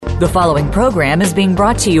The following program is being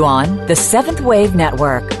brought to you on the Seventh Wave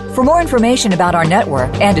Network. For more information about our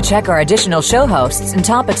network and to check our additional show hosts and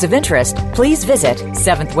topics of interest, please visit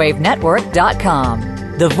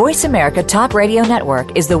seventhwavenetwork.com. The Voice America Talk Radio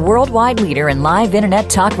Network is the worldwide leader in live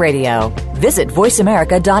Internet talk radio. Visit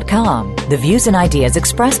voiceamerica.com. The views and ideas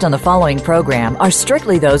expressed on the following program are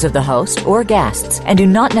strictly those of the host or guests and do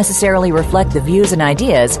not necessarily reflect the views and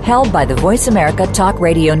ideas held by the Voice America Talk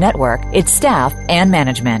Radio Network, its staff, and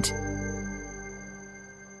management.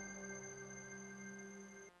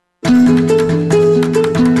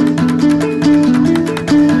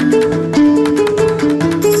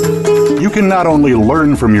 You can not only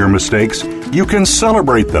learn from your mistakes, you can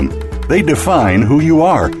celebrate them. They define who you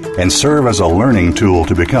are and serve as a learning tool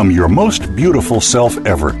to become your most beautiful self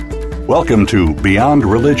ever. Welcome to Beyond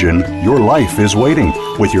Religion, Your Life is Waiting,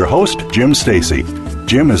 with your host, Jim Stacy.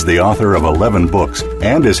 Jim is the author of 11 books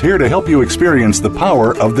and is here to help you experience the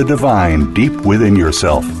power of the divine deep within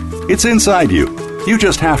yourself. It's inside you. You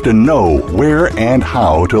just have to know where and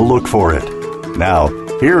how to look for it. Now,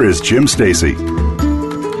 here is Jim Stacy.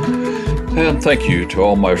 And thank you to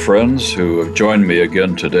all my friends who have joined me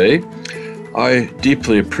again today. I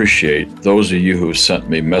deeply appreciate those of you who have sent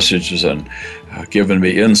me messages and given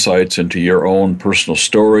me insights into your own personal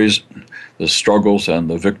stories, the struggles and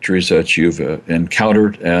the victories that you've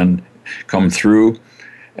encountered and come through.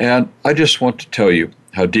 And I just want to tell you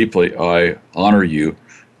how deeply I honor you,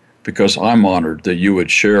 because I'm honored that you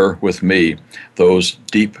would share with me those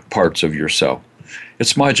deep parts of yourself.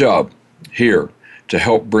 It's my job here to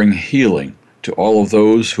help bring healing to all of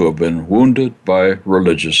those who have been wounded by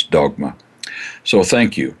religious dogma. So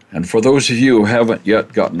thank you. And for those of you who haven't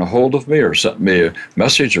yet gotten a hold of me or sent me a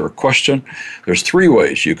message or a question, there's 3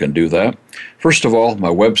 ways you can do that. First of all, my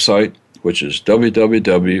website, which is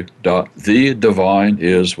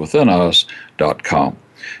www.thedivineiswithinus.com.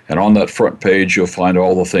 And on that front page, you'll find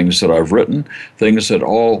all the things that I've written, things that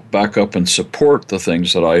all back up and support the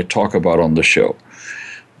things that I talk about on the show.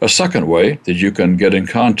 A second way that you can get in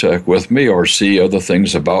contact with me or see other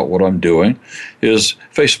things about what I'm doing is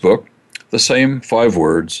Facebook, the same 5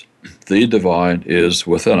 words, The Divine is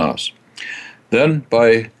Within Us. Then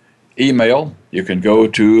by email, you can go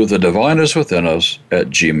to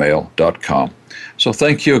thedivineiswithinus@gmail.com. So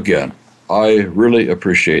thank you again. I really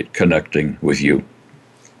appreciate connecting with you.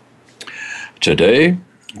 Today,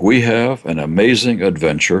 we have an amazing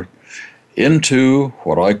adventure into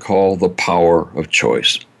what I call the power of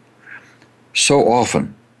choice. So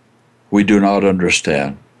often, we do not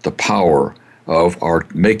understand the power of our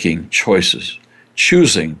making choices,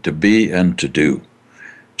 choosing to be and to do.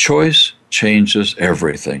 Choice changes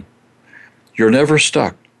everything. You're never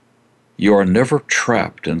stuck. You are never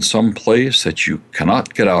trapped in some place that you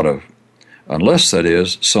cannot get out of, unless, that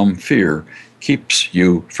is, some fear keeps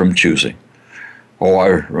you from choosing. Oh, I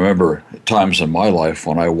remember times in my life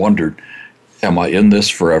when I wondered, am I in this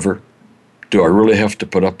forever? Do I really have to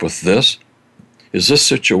put up with this? Is this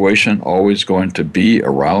situation always going to be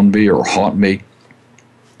around me or haunt me?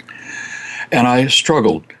 And I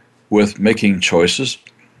struggled with making choices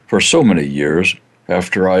for so many years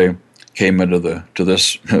after I came into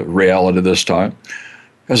this reality this time.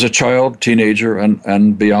 As a child, teenager,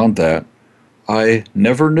 and beyond that, I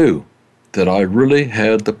never knew that I really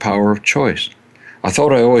had the power of choice. I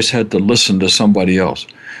thought I always had to listen to somebody else.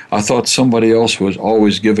 I thought somebody else was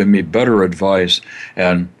always giving me better advice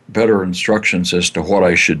and better instructions as to what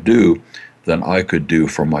I should do than I could do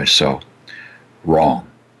for myself. Wrong.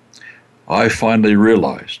 I finally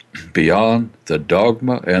realized, beyond the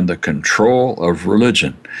dogma and the control of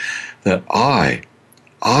religion, that I,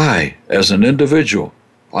 as an individual,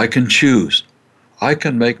 I can choose. I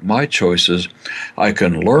can make my choices. I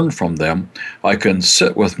can learn from them. I can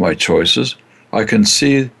sit with my choices. I can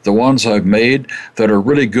see the ones I've made that are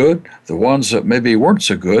really good, the ones that maybe weren't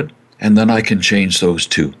so good, and then I can change those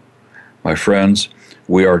too. My friends,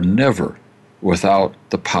 we are never without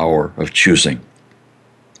the power of choosing.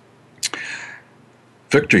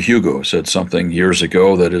 Victor Hugo said something years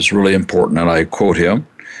ago that is really important, and I quote him,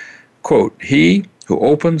 quote, "He who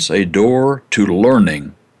opens a door to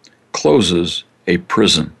learning closes a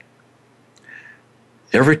prison."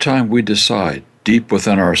 Every time we decide deep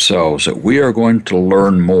within ourselves that we are going to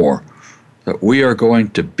learn more, that we are going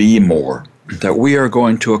to be more, that we are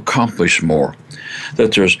going to accomplish more,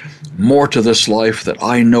 that there's more to this life that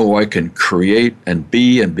I know I can create and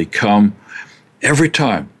be and become. Every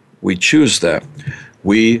time we choose that,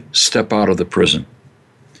 we step out of the prison.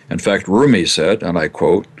 In fact, Rumi said, and I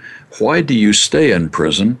quote, "Why do you stay in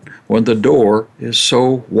prison when the door is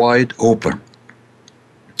so wide open?"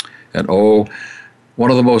 And one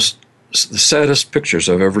of the most the saddest pictures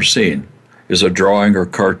I've ever seen is a drawing or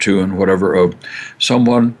cartoon, whatever, of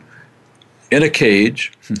someone in a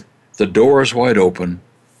cage, the door is wide open,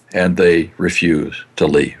 and they refuse to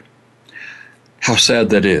leave. How sad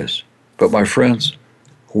that is. But my friends,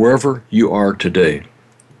 wherever you are today,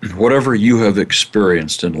 whatever you have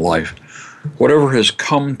experienced in life, whatever has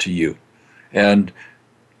come to you and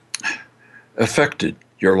affected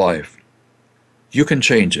your life, you can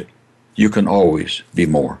change it. You can always be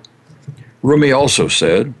more. Rumi also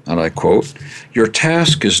said, and I quote, "Your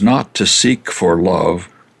task is not to seek for love,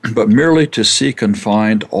 but merely to seek and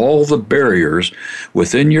find all the barriers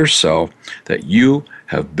within yourself that you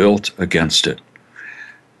have built against it."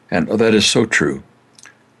 And that is so true.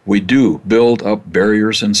 We do build up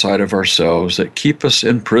barriers inside of ourselves that keep us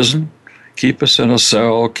in prison, keep us in a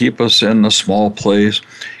cell, keep us in a small place,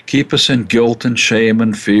 keep us in guilt and shame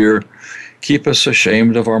and fear, keep us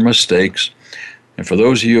ashamed of our mistakes. And for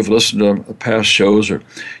those of you who have listened to past shows, or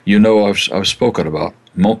you know I've spoken about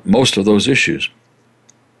most of those issues.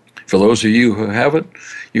 For those of you who haven't,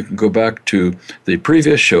 you can go back to the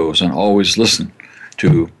previous shows and always listen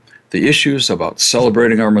to the issues about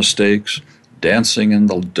celebrating our mistakes, dancing in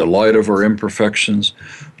the delight of our imperfections,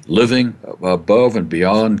 living above and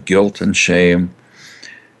beyond guilt and shame.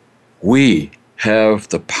 We have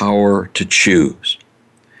the power to choose.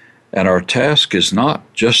 And our task is not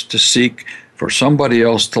just to seek for somebody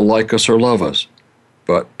else to like us or love us,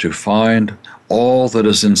 but to find all that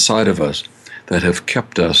is inside of us that have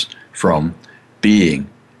kept us from being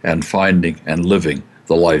and finding and living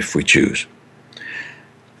the life we choose.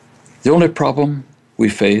 The only problem we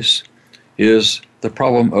face is the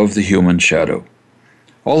problem of the human shadow.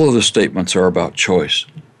 All of the statements are about choice,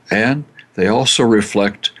 and they also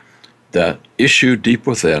reflect that issue deep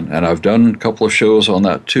within, and I've done a couple of shows on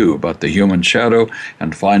that too, about the human shadow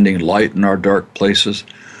and finding light in our dark places.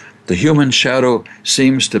 The human shadow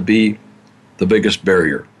seems to be the biggest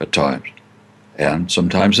barrier at times, and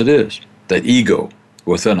sometimes it is, that ego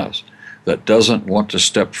within us that doesn't want to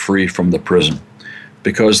step free from the prison,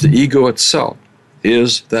 because the ego itself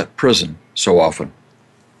is that prison so often.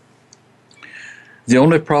 The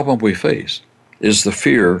only problem we face is the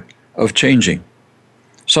fear of changing.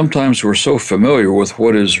 Sometimes we're so familiar with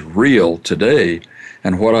what is real today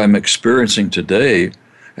and what I'm experiencing today,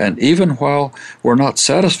 and even while we're not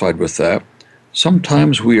satisfied with that,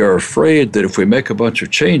 sometimes we are afraid that if we make a bunch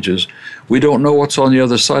of changes, we don't know what's on the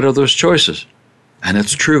other side of those choices. And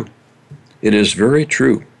it's true. It is very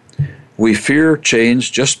true. We fear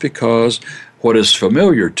change just because what is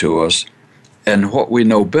familiar to us and what we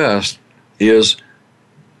know best is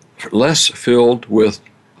less filled with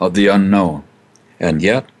the unknown. And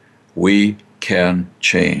yet, we can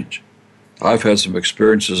change. I've had some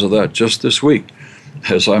experiences of that just this week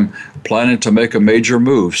as I'm planning to make a major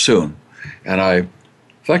move soon. And in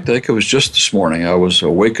fact, I think it was just this morning, I was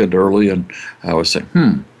awakened early and I was saying,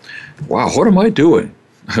 wow, what am I doing?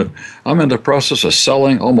 I'm in the process of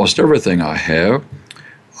selling almost everything I have.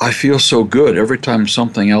 I feel so good every time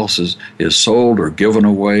something else is sold or given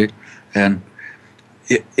away. And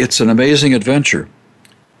it's an amazing adventure.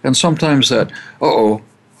 And sometimes that,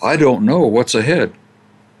 I don't know what's ahead.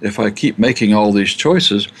 If I keep making all these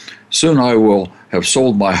choices, soon I will have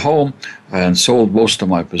sold my home and sold most of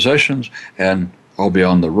my possessions, and I'll be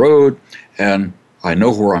on the road, and I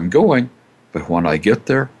know where I'm going, but when I get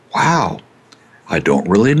there, wow, I don't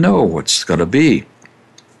really know what's going to be.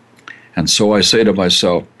 And so I say to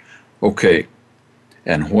myself, okay,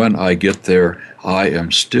 and when I get there, I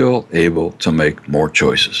am still able to make more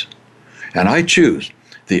choices. And I choose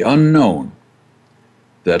the unknown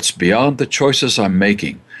that's beyond the choices I'm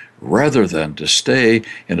making, rather than to stay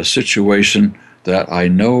in a situation that I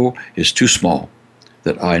know is too small,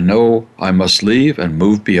 that I know I must leave and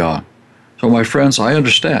move beyond. So my friends, I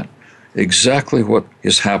understand exactly what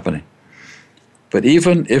is happening. But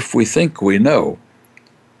even if we think we know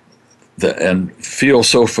that and feel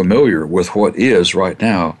so familiar with what is right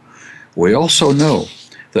now, we also know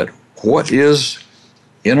that what is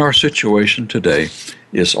in our situation today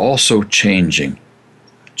is also changing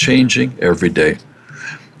every day.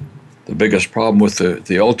 The biggest problem with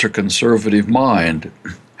the ultra-conservative mind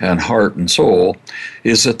and heart and soul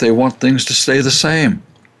is that they want things to stay the same.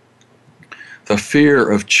 The fear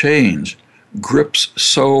of change grips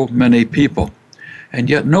so many people, and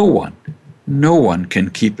yet no one can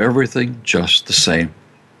keep everything just the same.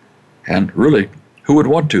 And really, who would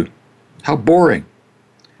want to? How boring.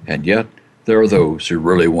 And yet, there are those who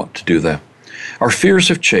really want to do that. Our fears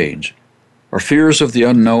of change, our fears of the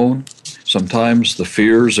unknown, sometimes the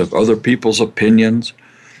fears of other people's opinions.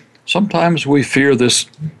 Sometimes we fear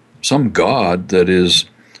some God that is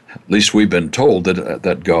At least we've been told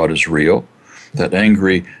that God is real, that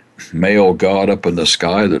angry male God up in the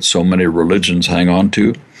sky that so many religions hang on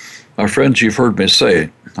to. My friends, you've heard me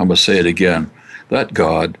say, I'm going to say it again, that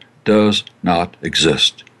God does not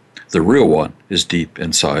exist. The real one is deep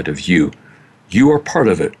inside of you. You are part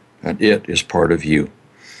of it, and it is part of you.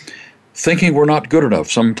 Thinking we're not good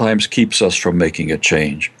enough sometimes keeps us from making a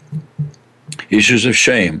change. Issues of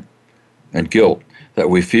shame and guilt that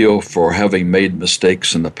we feel for having made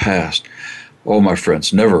mistakes in the past. Oh, my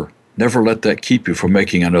friends, never let that keep you from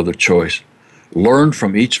making another choice. Learn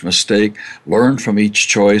from each mistake, learn from each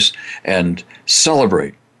choice, and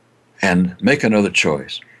celebrate and make another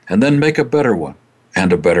choice. And then make a better one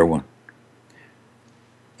and a better one.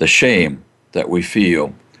 The shame that we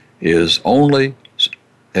feel only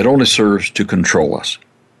serves to control us.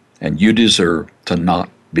 And you deserve to not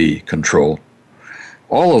be controlled.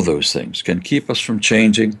 All of those things can keep us from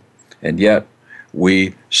changing, and yet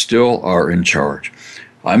we still are in charge.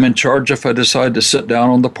 I'm in charge if I decide to sit down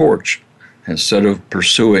on the porch instead of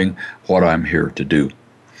pursuing what I'm here to do.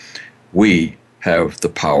 We have the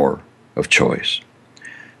power of choice.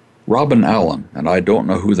 Robin Allen, and I don't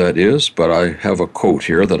know who that is, but I have a quote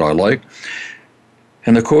here that I like.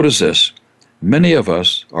 And the quote is this: many of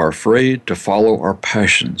us are afraid to follow our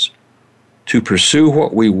passions, to pursue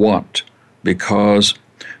what we want because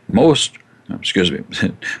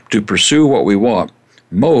to pursue what we want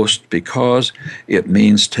most because it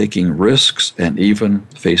means taking risks and even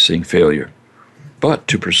facing failure. But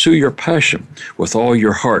to pursue your passion with all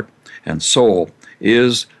your heart and soul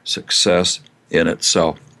is success in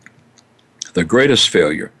itself. The greatest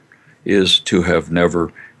failure is to have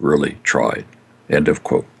never really tried. End of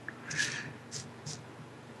quote.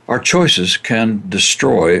 Our choices can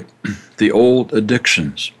destroy the old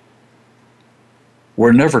addictions.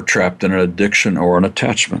 We're never trapped in an addiction or an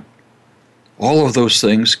attachment. All of those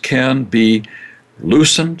things can be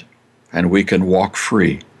loosened and we can walk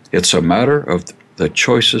free. It's a matter of the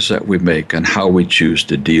choices that we make and how we choose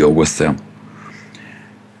to deal with them.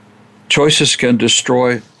 Choices can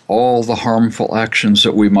destroy all the harmful actions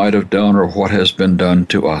that we might have done or what has been done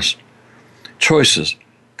to us. Choices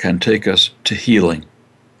can take us to healing.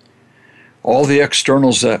 All the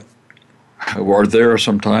externals that are there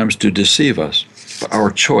sometimes to deceive us, but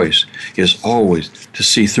our choice is always to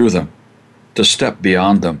see through them, to step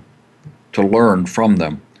beyond them, to learn from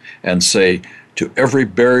them, and say to every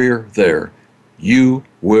barrier there, you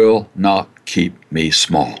will not keep me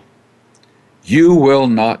small. You will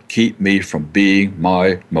not keep me from being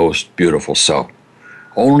my most beautiful self.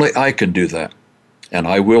 Only I can do that, and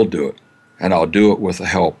I will do it, and I'll do it with the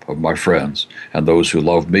help of my friends and those who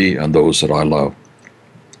love me and those that I love.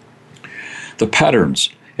 The patterns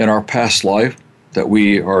in our past life that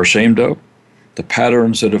we are ashamed of, the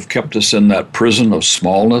patterns that have kept us in that prison of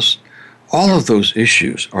smallness, all of those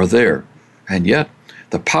issues are there. And yet,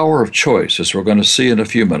 the power of choice, as we're going to see in a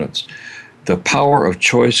few minutes, the power of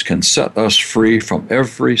choice can set us free from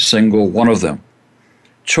every single one of them.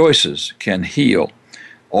 Choices can heal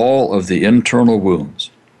all of the internal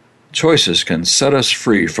wounds. Choices can set us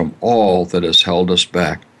free from all that has held us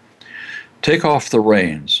back. Take off the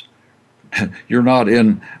reins. You're not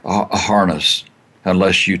in a harness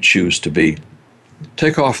unless you choose to be.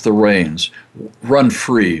 Take off the reins. Run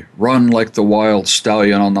free. Run like the wild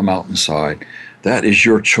stallion on the mountainside. That is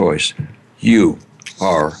your choice. You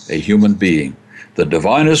are a human being. The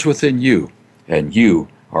divine is within you, and you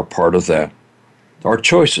are part of that. Our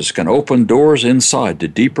choices can open doors inside to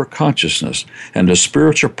deeper consciousness and to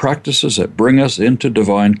spiritual practices that bring us into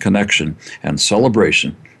divine connection and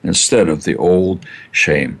celebration instead of the old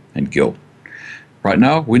shame and guilt. Right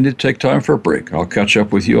now, we need to take time for a break. I'll catch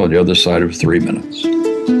up with you on the other side of 3 minutes.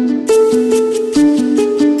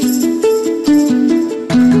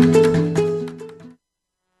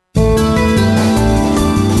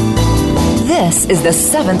 This is the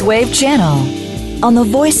Seventh Wave Channel on the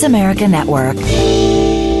Voice America Network.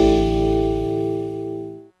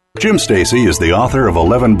 Jim Stacy is the author of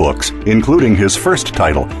 11 books, including his first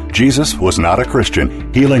title, Jesus Was Not a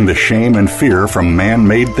Christian, Healing the Shame and Fear from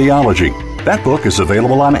Man-Made Theology. That book is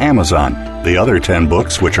available on Amazon. The other 10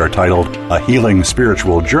 books, which are titled A Healing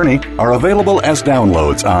Spiritual Journey, are available as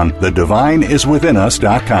downloads on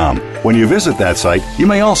thedivineiswithinus.com. When you visit that site, you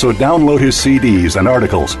may also download his CDs and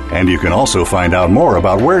articles, and you can also find out more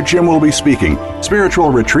about where Jim will be speaking,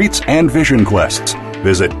 spiritual retreats, and vision quests.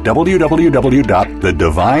 Visit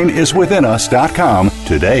www.thedivineiswithinus.com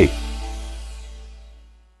today.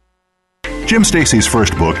 Jim Stacy's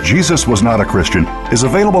first book, Jesus Was Not a Christian, is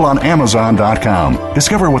available on Amazon.com.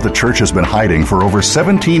 Discover what the church has been hiding for over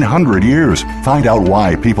 1,700 years. Find out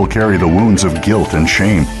why people carry the wounds of guilt and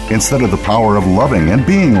shame instead of the power of loving and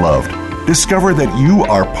being loved. Discover that you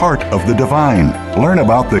are part of the divine. Learn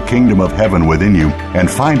about the kingdom of heaven within you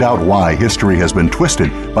and find out why history has been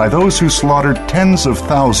twisted by those who slaughtered tens of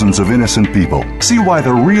thousands of innocent people. See why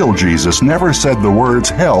the real Jesus never said the words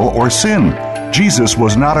hell or sin. Jesus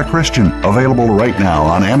Was Not a Christian. Available right now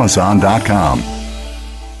on Amazon.com.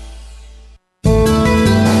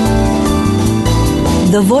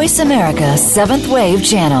 The Voice America Seventh Wave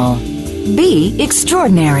Channel. Be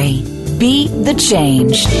extraordinary. Be the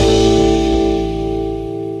change.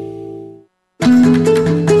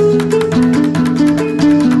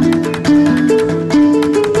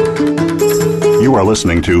 You are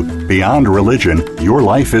listening to Beyond Religion, Your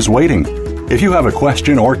Life is Waiting. If you have a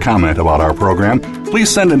question or comment about our program, please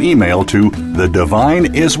send an email to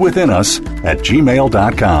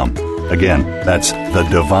thedivineiswithinus@gmail.com. Again, that's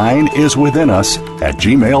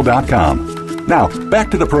thedivineiswithinus@gmail.com. Now,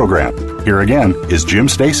 back to the program. Here again is Jim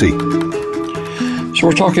Stacy. So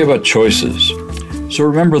we're talking about choices. So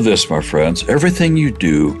remember this, my friends. Everything you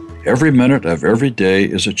do, every minute of every day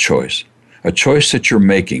is a choice that you're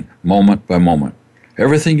making moment by moment.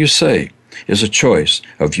 Everything you say is a choice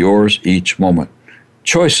of yours each moment.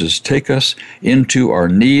 Choices take us into our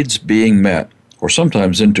needs being met, or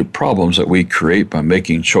sometimes into problems that we create by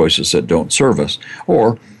making choices that don't serve us,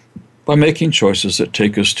 or by making choices that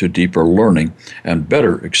take us to deeper learning and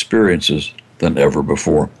better experiences than ever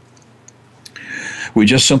before. We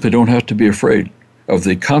just simply don't have to be afraid of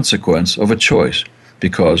the consequence of a choice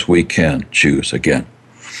because we can choose again.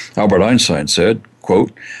 Albert Einstein said,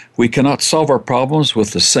 quote, "We cannot solve our problems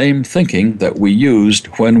with the same thinking that we used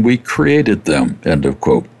when we created them," end of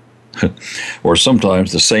quote. Or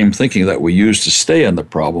sometimes the same thinking that we use to stay in the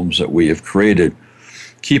problems that we have created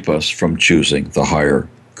keep us from choosing the higher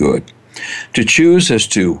good. To choose is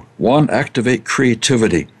to, one, activate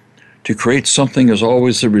creativity. To create something is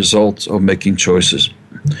always the result of making choices.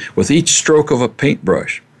 With each stroke of a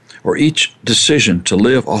paintbrush, or each decision to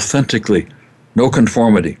live authentically, no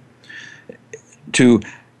conformity, to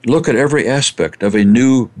look at every aspect of a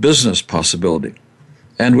new business possibility,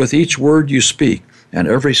 and with each word you speak and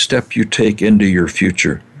every step you take into your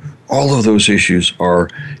future, all of those issues are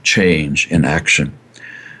change in action.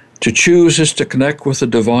 To choose is to connect with the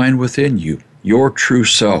divine within you, your true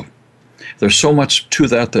self. There's so much to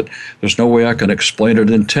that there's no way I can explain it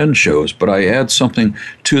in 10 shows, but I add something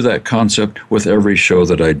to that concept with every show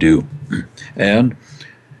that I do. And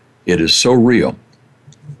it is so real.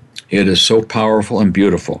 It is so powerful and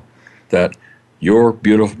beautiful that your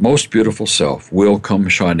most beautiful self will come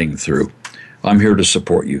shining through. I'm here to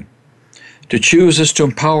support you. To choose is to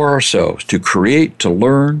empower ourselves, to create, to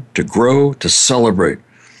learn, to grow, to celebrate.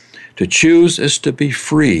 To choose is to be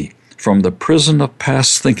free from the prison of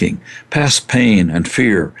past thinking, past pain and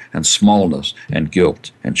fear and smallness and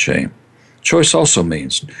guilt and shame. Choice also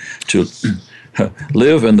means to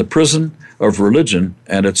live in the prison of religion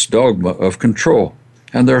and its dogma of control.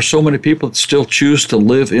 And there are so many people that still choose to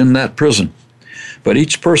live in that prison. But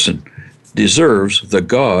each person deserves the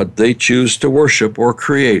God they choose to worship or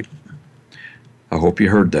create. I hope you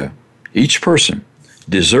heard that. Each person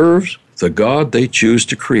deserves the God they choose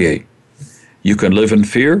to create. You can live in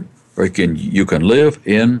fear, or you can live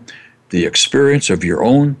in the experience of your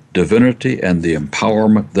own divinity and the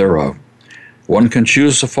empowerment thereof. One can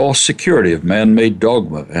choose the false security of man-made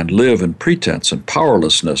dogma and live in pretense and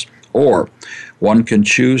powerlessness, or one can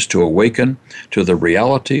choose to awaken to the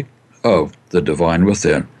reality of the divine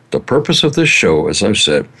within. The purpose of this show, as I've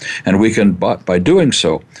said, and we can, by doing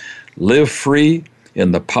so, live free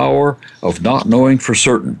in the power of not knowing for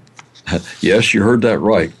certain. Yes, you heard that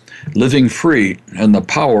right. Living free in the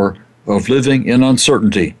power of living in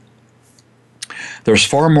uncertainty. There's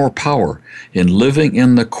far more power in living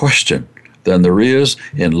in the question than there is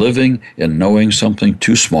in living in knowing something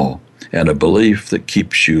too small and a belief that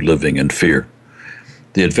keeps you living in fear.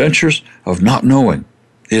 The adventures of not knowing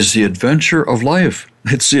is the adventure of life.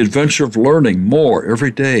 It's the adventure of learning more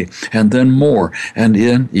every day, and then more, and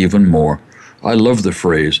in even more. I love the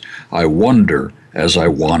phrase, I wonder as I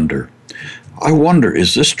wander. I wonder,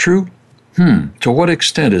 is this true? To what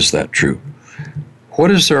extent is that true?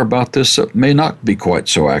 What is there about this that may not be quite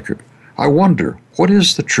so accurate? I wonder, what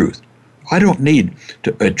is the truth? I don't need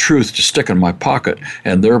a truth to stick in my pocket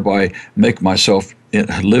and thereby make myself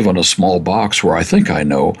live in a small box where I think I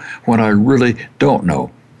know when I really don't know.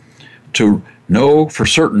 To know for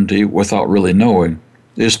certainty without really knowing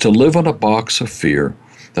is to live in a box of fear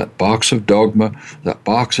that box of dogma, that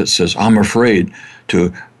box that says, I'm afraid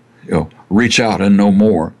to reach out and know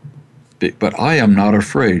more. But I am not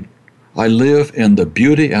afraid. I live in the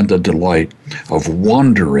beauty and the delight of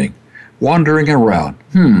wandering around.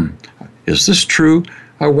 Is this true?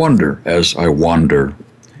 I wonder as I wander.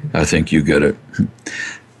 I think you get it.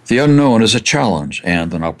 The unknown is a challenge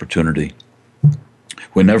and an opportunity.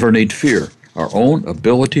 We never need fear our own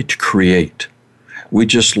ability to create. We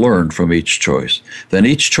just learn from each choice. Then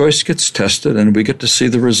each choice gets tested and we get to see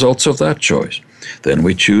the results of that choice. Then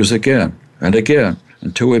we choose again and again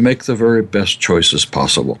until we make the very best choices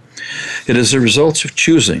possible. It is the results of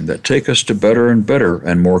choosing that take us to better and better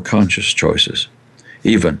and more conscious choices.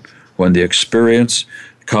 Even when the experience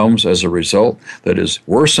comes as a result that is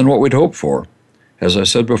worse than what we'd hoped for, as I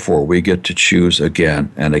said before, we get to choose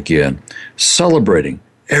again and again, celebrating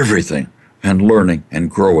everything and learning and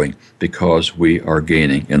growing because we are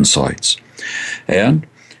gaining insights. And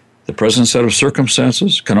the present set of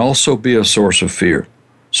circumstances can also be a source of fear.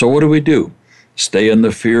 So what do? Stay in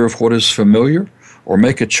the fear of what is familiar, or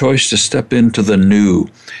make a choice to step into the new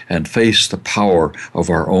and face the power of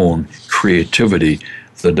our own creativity,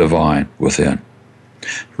 the divine within?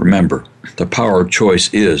 Remember, the power of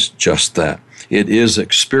choice is just that. It is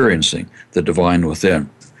experiencing the divine within.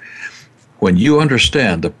 When you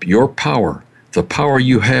understand your power, the power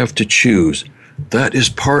you have to choose, that is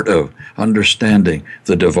part of understanding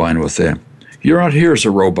the divine within. You're not here as a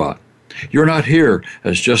robot. You're not here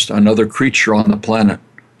as just another creature on the planet.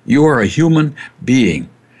 You are a human being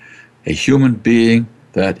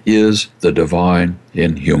that is the divine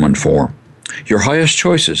in human form. Your highest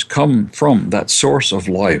choices come from that source of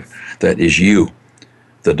life that is you.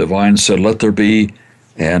 The divine said, let there be,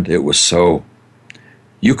 and it was so.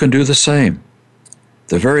 You can do the same.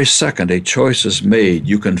 The very second a choice is made,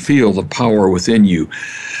 you can feel the power within you,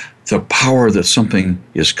 the power that something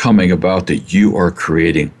is coming about that you are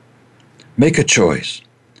creating. Make a choice.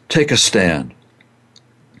 Take a stand.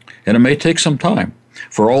 And it may take some time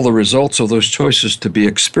for all the results of those choices to be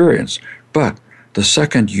experienced, but the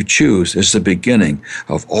second you choose is the beginning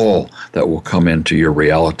of all that will come into your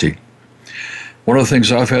reality. One of the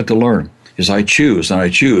things I've had to learn is I choose, and I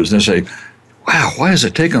say, wow, why has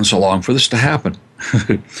it taken so long for this to happen?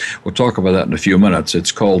 We'll talk about that in a few minutes.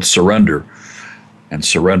 It's called surrender, and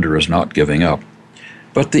surrender is not giving up.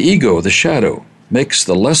 But the ego, the shadow, makes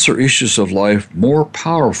the lesser issues of life more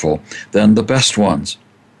powerful than the best ones.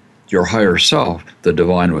 Your higher self, the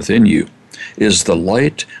divine within you, is the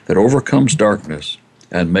light that overcomes darkness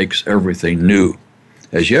and makes everything new.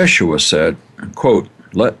 As Yeshua said, quote,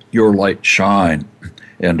 let your light shine,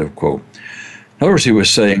 end of quote. Notice he was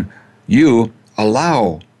saying, you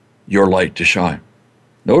allow your light to shine.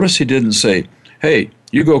 Notice he didn't say, hey,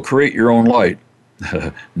 you go create your own light.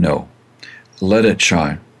 No, let it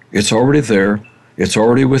shine. It's already there. It's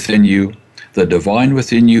already within you. The divine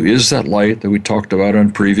within you is that light that we talked about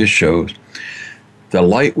on previous shows. The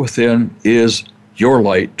light within is your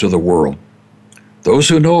light to the world. Those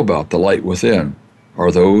who know about the light within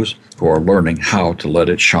are those who are learning how to let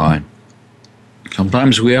it shine.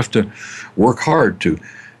 Sometimes we have to work hard to,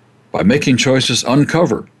 by making choices,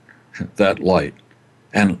 uncover that light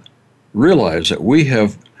and realize that we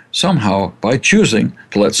have somehow, by choosing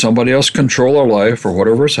to let somebody else control our life or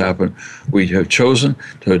whatever has happened, we have chosen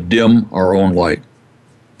to dim our own light.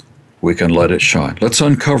 We can let it shine. Let's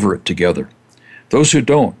uncover it together. Those who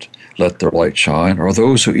don't let their light shine are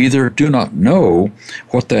those who either do not know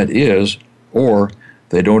what that is, or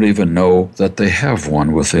they don't even know that they have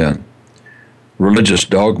one within. Religious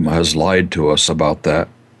dogma has lied to us about that.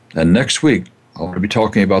 And next week, I'm going to be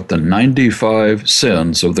talking about the 95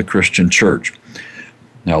 sins of the Christian church.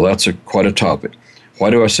 Now, that's quite a topic. Why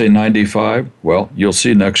do I say 95? Well, you'll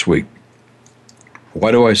see next week.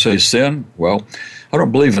 Why do I say sin? Well, I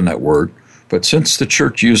don't believe in that word, but since the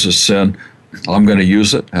church uses sin, I'm going to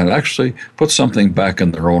use it and actually put something back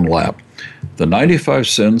in their own lap. The 95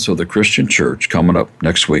 sins of the Christian church coming up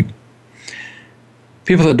next week.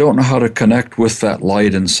 People that don't know how to connect with that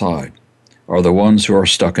light inside are the ones who are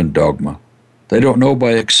stuck in dogma. They don't know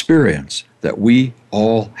by experience that we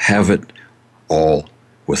all have it all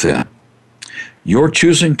within. Your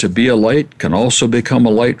choosing to be a light can also become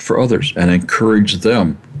a light for others and encourage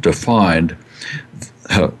them to find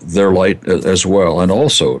their light as well, and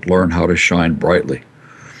also learn how to shine brightly.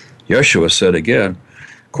 Yeshua said again,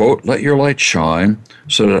 quote, let your light shine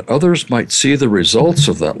so that others might see the results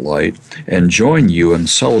of that light and join you in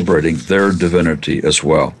celebrating their divinity as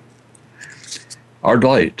well. Our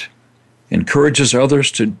light encourages others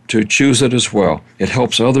to choose it as well. It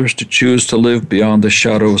helps others to choose to live beyond the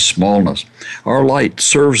shadow of smallness. Our light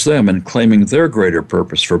serves them in claiming their greater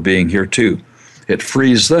purpose for being here too. It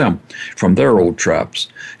frees them from their old traps.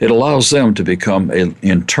 It allows them to become,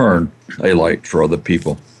 in turn, a light for other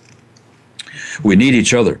people. We need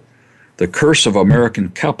each other. The curse of American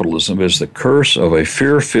capitalism is the curse of a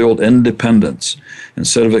fear-filled independence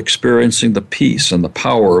instead of experiencing the peace and the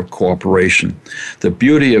power of cooperation, the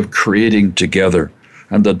beauty of creating together,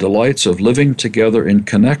 and the delights of living together in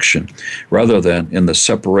connection rather than in the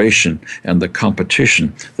separation and the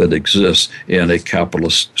competition that exists in a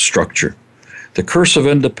capitalist structure. The curse of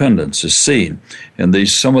independence is seen in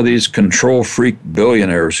some of these control freak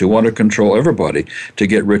billionaires who want to control everybody to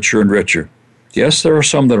get richer and richer. Yes, there are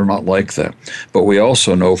some that are not like that, but we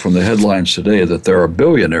also know from the headlines today that there are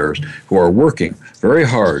billionaires who are working very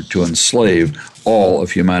hard to enslave all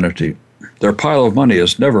of humanity. Their pile of money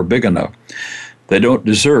is never big enough. They don't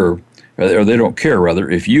deserve, or they don't care, rather,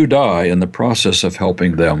 if you die in the process of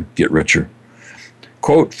helping them get richer.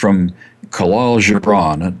 Quote from Khalil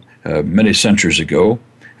Gibran many centuries ago,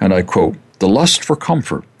 and I quote, "The lust for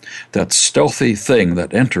comfort, that stealthy thing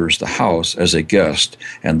that enters the house as a guest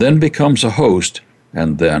and then becomes a host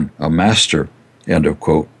and then a master," end of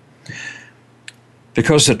quote.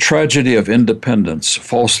 Because the tragedy of independence,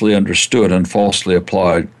 falsely understood and falsely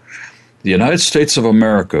applied, the United States of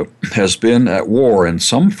America has been at war in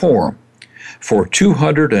some form for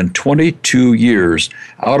 222 years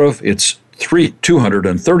out of its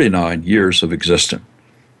 239 years of existence.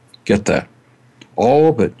 Get that.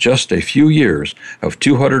 All but just a few years of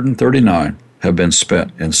 239 have been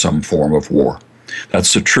spent in some form of war.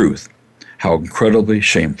 That's the truth. How incredibly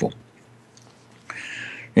shameful.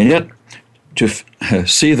 And yet, to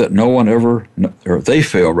see that no one ever, or they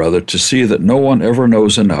fail rather, to see that no one ever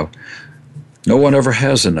knows enough. No one ever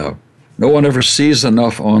has enough. No one ever sees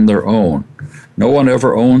enough on their own. No one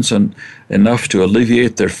ever owns enough to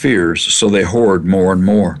alleviate their fears, so they hoard more and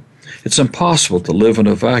more. It's impossible to live in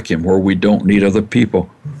a vacuum where we don't need other people.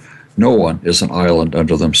 No one is an island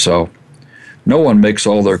unto themselves. No one makes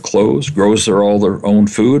all their clothes, grows all their own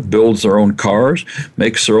food, builds their own cars,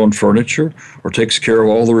 makes their own furniture, or takes care of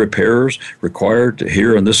all the repairs required to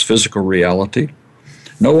here in this physical reality.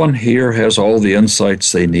 No one here has all the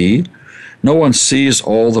insights they need. No one sees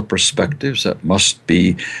all the perspectives that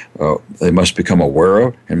they must become aware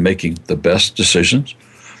of in making the best decisions.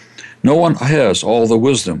 No one has all the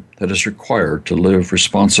wisdom that is required to live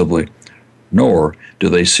responsibly, nor do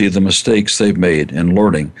they see the mistakes they've made in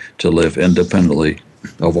learning to live independently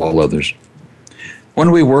of all others. When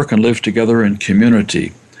we work and live together in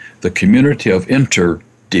community, the community of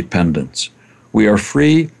interdependence, we are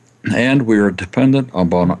free and we are dependent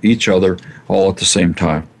upon each other all at the same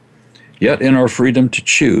time. Yet in our freedom to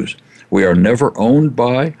choose, we are never owned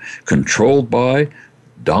by, controlled by,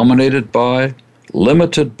 dominated by,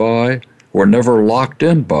 limited by, or never locked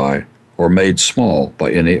in by, or made small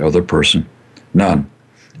by any other person. None.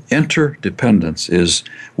 Interdependence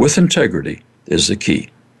with integrity, is the key.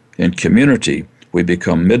 In community, we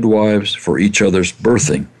become midwives for each other's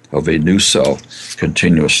birthing of a new self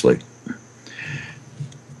continuously.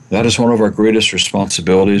 That is one of our greatest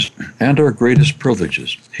responsibilities and our greatest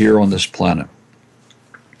privileges here on this planet,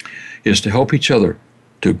 is to help each other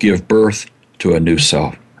to give birth to a new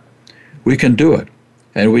self. We can do it,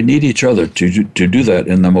 and we need each other to do that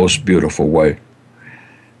in the most beautiful way.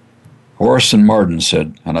 Horace Martin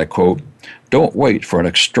said, and I quote, "Don't wait for an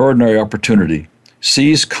extraordinary opportunity.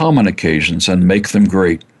 Seize common occasions and make them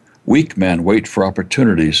great. Weak men wait for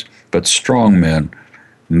opportunities, but strong men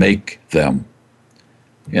make them."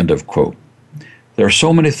 End of quote. There are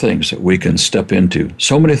so many things that we can step into,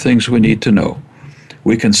 so many things we need to know.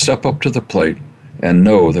 We can step up to the plate and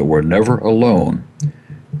know that we're never alone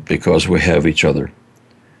because we have each other.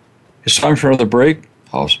 It's time for another break.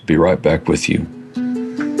 I'll be right back with you.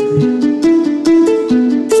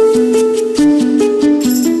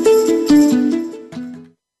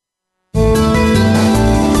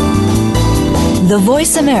 The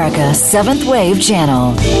Voice America 7th Wave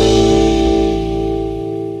Channel.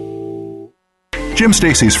 Jim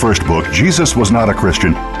Stacy's first book, Jesus Was Not a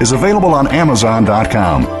Christian, is available on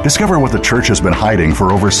Amazon.com. Discover what the church has been hiding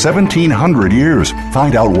for over 1,700 years.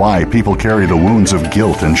 Find out why people carry the wounds of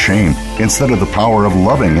guilt and shame instead of the power of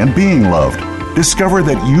loving and being loved. Discover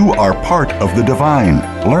that you are part of the divine.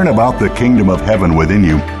 Learn about the kingdom of heaven within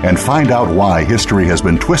you and find out why history has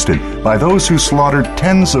been twisted by those who slaughtered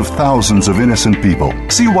tens of thousands of innocent people.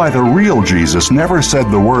 See why the real Jesus never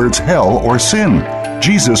said the words hell or sin.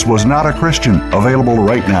 Jesus Was Not a Christian. Available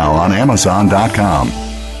right now on Amazon.com.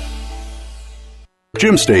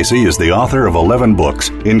 Jim Stacy is the author of 11 books,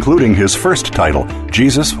 including his first title,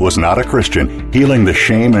 Jesus Was Not a Christian, Healing the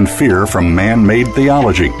Shame and Fear from Man-Made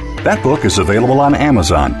Theology. That book is available on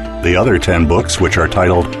Amazon. The other 10 books, which are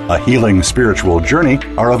titled A Healing Spiritual Journey,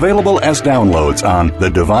 are available as downloads on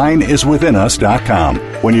thedivineiswithinus.com.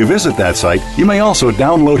 When you visit that site, you may also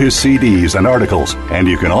download his CDs and articles, and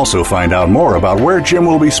you can also find out more about where Jim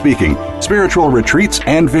will be speaking, spiritual retreats,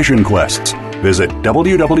 and vision quests. Visit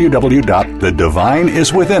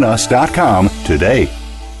www.thedivineiswithinus.com today.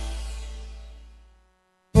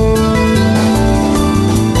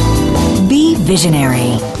 Be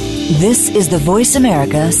visionary. This is the Voice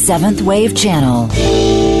America 7th Wave Channel.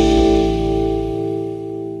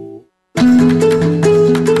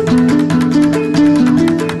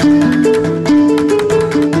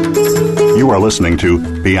 You are listening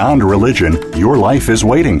to Beyond Religion, Your Life is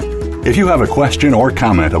Waiting. If you have a question or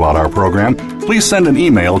comment about our program, please send an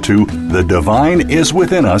email to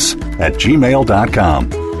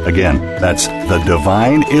thedivineiswithinus@gmail.com. Again, that's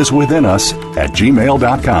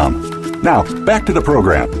thedivineiswithinus@gmail.com. Now, back to the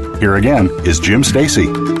program. Here again is Jim Stacy.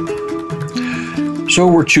 So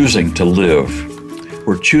we're choosing to live.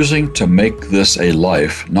 We're choosing to make this a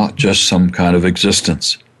life, not just some kind of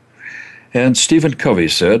existence. And Stephen Covey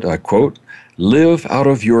said, I quote, "Live out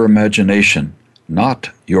of your imagination, not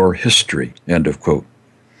your history," end of quote.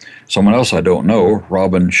 Someone else I don't know,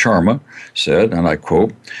 Robin Sharma, said, and I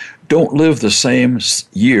quote, "Don't live the same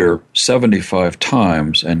year 75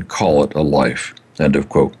 times and call it a life," end of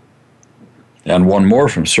quote. And one more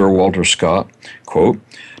from Sir Walter Scott, quote,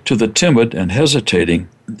 "To the timid and hesitating,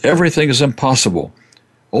 everything is impossible,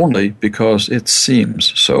 only because it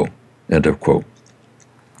seems so," end of quote.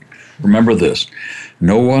 Remember this,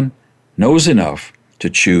 no one knows enough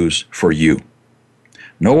to choose for you.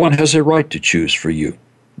 No one has a right to choose for you.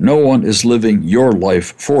 No one is living your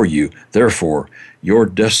life for you. Therefore, your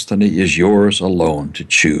destiny is yours alone to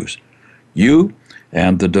choose. You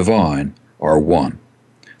and the divine are one.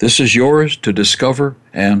 This is yours to discover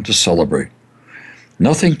and to celebrate.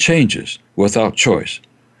 Nothing changes without choice.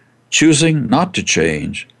 Choosing not to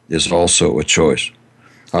change is also a choice.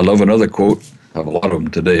 I love another quote, I have a lot of them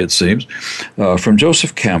today it seems, from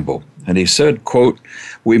Joseph Campbell. And he said, quote,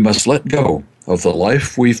 "We must let go of the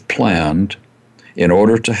life we've planned in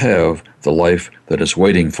order to have the life that is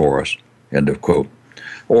waiting for us," end of quote.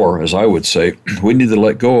 Or, as I would say, we need to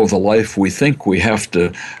let go of the life we think we have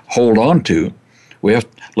to hold on to. We have to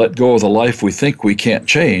let go of the life we think we can't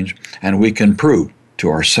change, and we can prove to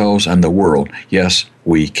ourselves and the world, yes,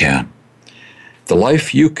 we can. The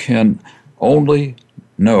life you can only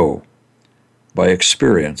know by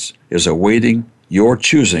experience is awaiting your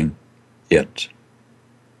choosing it.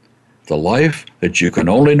 The life that you can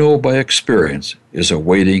only know by experience is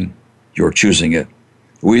awaiting your choosing it.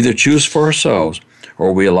 We either choose for ourselves,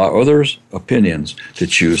 or we allow others' opinions to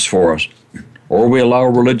choose for us, or we allow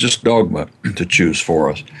religious dogma to choose for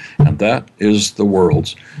us. And that is the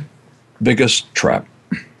world's biggest trap.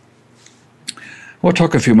 We'll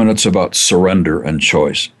talk a few minutes about surrender and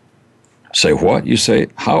choice. Say what? You say,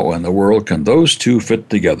 how in the world can those two fit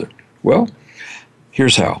together? Well,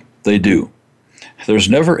 here's how. They do. There's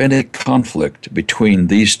never any conflict between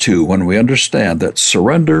these two when we understand that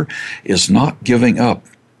surrender is not giving up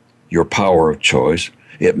your power of choice.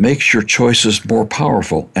 It makes your choices more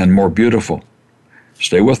powerful and more beautiful.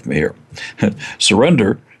 Stay with me here.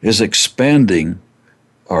 Surrender is expanding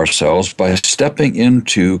ourselves by stepping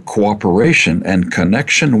into cooperation and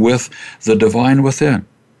connection with the divine within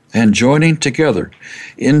and joining together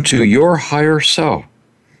into your higher self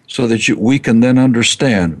so that we can then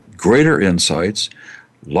understand greater insights,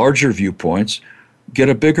 larger viewpoints, get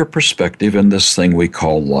a bigger perspective in this thing we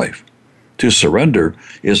call life. To surrender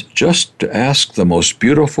is just to ask the most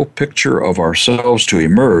beautiful picture of ourselves to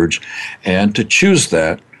emerge and to choose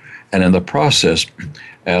that, and in the process,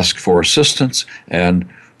 ask for assistance and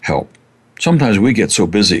help. Sometimes we get so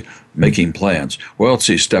busy making plans. Well,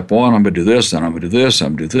 see, step one, I'm going to do this, then I'm going to do this,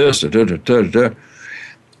 I'm going to do this,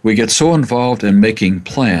 We get so involved in making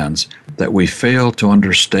plans that we fail to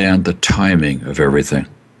understand the timing of everything.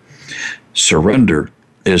 Surrender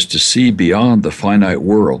is to see beyond the finite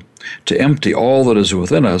world, to empty all that is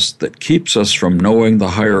within us that keeps us from knowing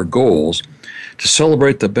the higher goals, to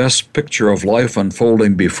celebrate the best picture of life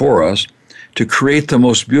unfolding before us, to create the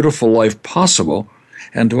most beautiful life possible,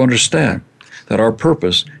 and to understand that our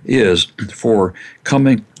purpose is for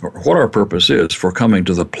coming, or what our purpose is for coming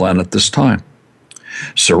to the planet this time.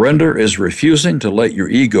 Surrender is refusing to let your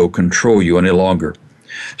ego control you any longer.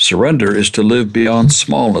 Surrender is to live beyond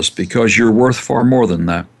smallness because you're worth far more than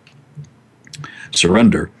that.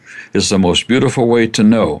 Surrender is the most beautiful way to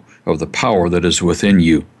know of the power that is within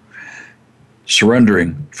you.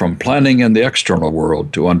 Surrendering from planning in the external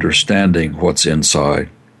world to understanding what's inside.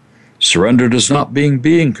 Surrender does not mean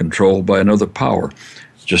being controlled by another power,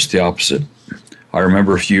 just the opposite. I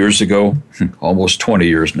remember a few years ago, almost 20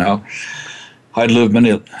 years now, I'd lived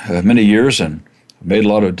many years and made a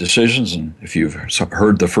lot of decisions, and if you've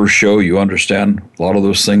heard the first show, you understand a lot of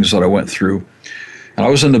those things that I went through. And I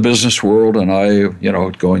was in the business world, and I,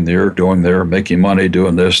 going there, doing there, making money,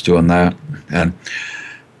 doing this, doing that, and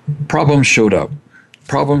problems showed up.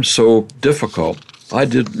 Problems so difficult, I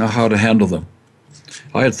didn't know how to handle them.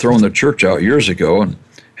 I had thrown the church out years ago and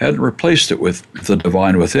hadn't replaced it with the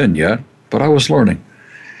divine within yet, but I was learning.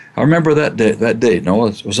 I remember that day,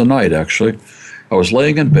 it was a night actually. I was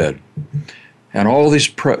laying in bed, and all these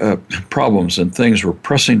problems and things were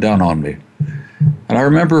pressing down on me. And I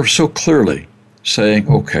remember so clearly saying,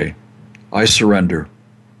 okay, I surrender.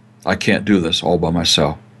 I can't do this all by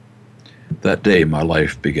myself. That day, my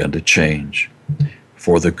life began to change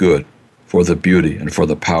for the good, for the beauty, and for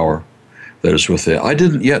the power that is within. I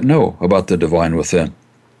didn't yet know about the divine within,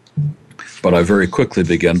 but I very quickly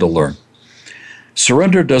began to learn.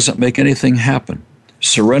 Surrender doesn't make anything happen.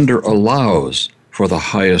 Surrender allows for the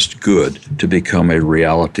highest good to become a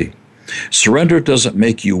reality. Surrender doesn't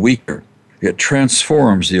make you weaker. It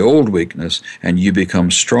transforms the old weakness, and you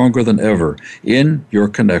become stronger than ever in your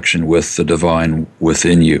connection with the divine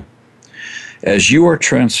within you. As you are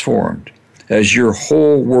transformed, as your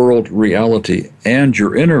whole world reality and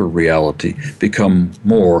your inner reality become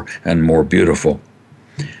more and more beautiful.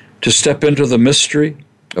 To step into the mystery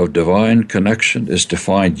of divine connection is to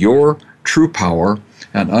find your true power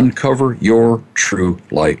and uncover your true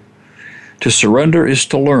light. To surrender is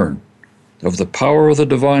to learn of the power of the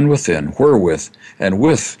divine within, wherewith and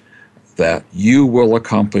with that you will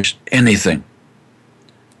accomplish anything,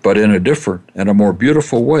 but in a different and a more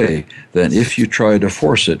beautiful way than if you try to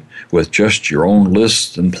force it with just your own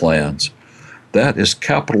lists and plans. That is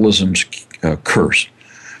capitalism's curse.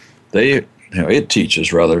 It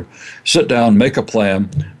teaches, rather, sit down, make a plan,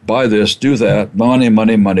 buy this, do that, money,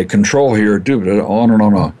 money, money, control here, do it, on and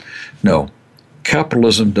on and on. No,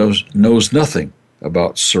 capitalism knows nothing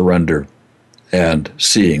about surrender and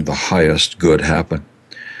seeing the highest good happen.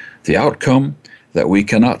 The outcome that we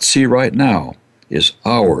cannot see right now is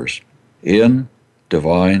ours in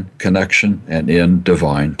divine connection and in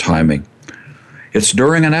divine timing. It's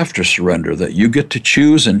during and after surrender that you get to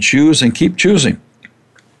choose and keep choosing.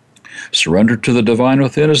 Surrender to the divine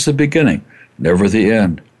within is the beginning, never the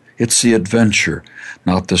end. It's the adventure,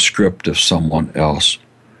 not the script of someone else.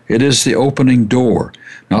 It is the opening door,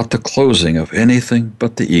 not the closing of anything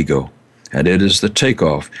but the ego. And it is the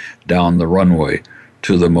takeoff down the runway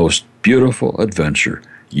to the most beautiful adventure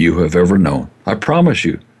you have ever known. I promise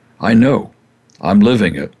you, I know. I'm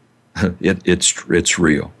living it. It's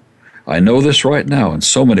real. I know this right now in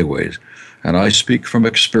so many ways, and I speak from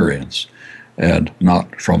experience and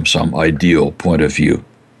not from some ideal point of view.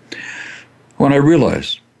 When I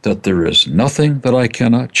realize that there is nothing that I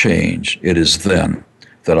cannot change, it is then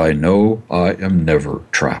that I know I am never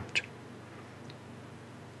trapped.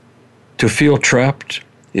 To feel trapped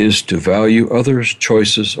is to value others'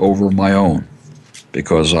 choices over my own,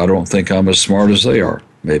 because I don't think I'm as smart as they are,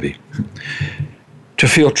 maybe. To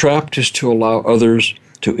feel trapped is to allow others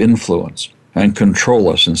to influence and control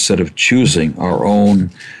us instead of choosing our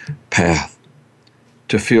own path.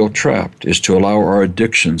 To feel trapped is to allow our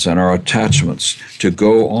addictions and our attachments to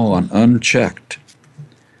go on unchecked.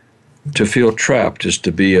 To feel trapped is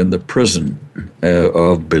to be in the prison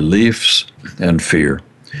of beliefs and fear,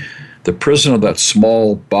 the prison of that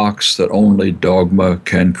small box that only dogma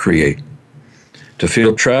can create. To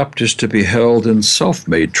feel trapped is to be held in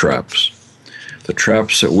self-made traps, the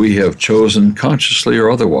traps that we have chosen consciously or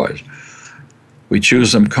otherwise. We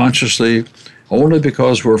choose them consciously only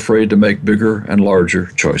because we're afraid to make bigger and larger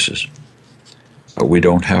choices. We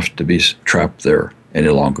don't have to be trapped there any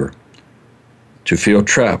longer. To feel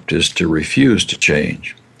trapped is to refuse to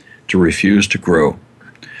change, to refuse to grow.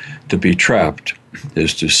 To be trapped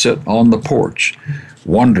is to sit on the porch,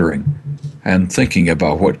 wondering and thinking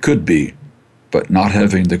about what could be, but not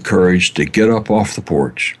having the courage to get up off the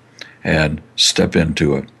porch and step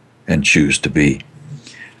into it and choose to be.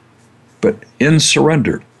 But in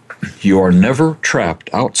surrender, you are never trapped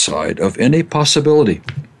outside of any possibility.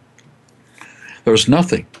 There's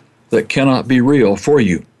nothing that cannot be real for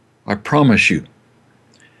you. I promise you.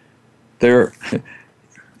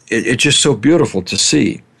 It's just so beautiful to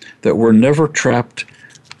see that we're never trapped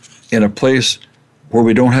in a place where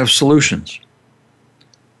we don't have solutions.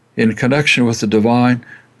 In connection with the divine,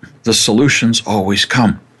 the solutions always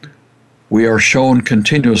come. We are shown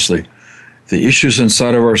continuously the issues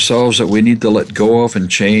inside of ourselves that we need to let go of and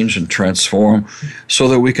change and transform so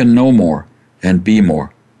that we can know more and be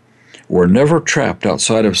more. We're never trapped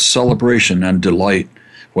outside of celebration and delight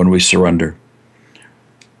when we surrender.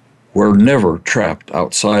 We're never trapped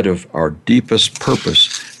outside of our deepest purpose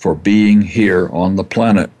for being here on the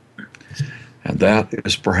planet. And that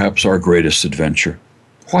is perhaps our greatest adventure.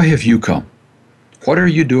 Why have you come? What are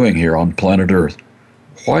you doing here on planet Earth?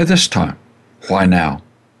 Why this time? Why now?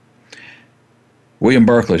 William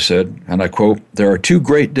Barclay said, and I quote, "There are two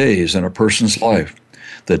great days in a person's life,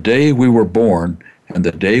 the day we were born and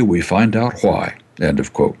the day we find out why," end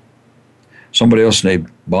of quote. Somebody else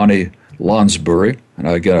named Bonnie Lonsbury, and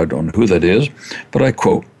again I don't know who that is, but I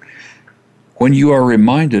quote, "When you are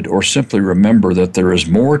reminded or simply remember that there is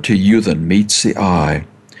more to you than meets the eye,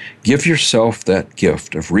 give yourself that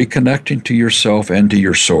gift of reconnecting to yourself and to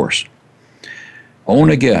your source.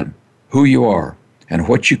 Own again who you are and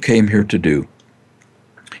what you came here to do.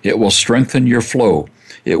 It will strengthen your flow.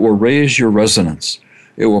 It will raise your resonance.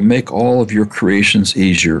 It will make all of your creations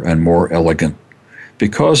easier and more elegant.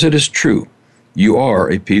 Because it is true, you are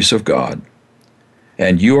a piece of God,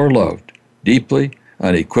 and you are loved, deeply,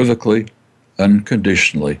 unequivocally,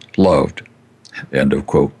 unconditionally loved." End of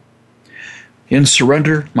quote. In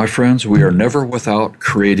surrender, my friends, we are never without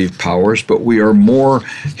creative powers, but we are more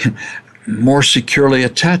securely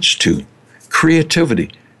attached to creativity,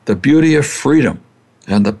 the beauty of freedom,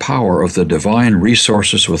 and the power of the divine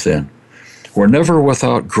resources within. We're never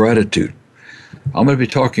without gratitude. I'm going to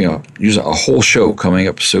be using a whole show coming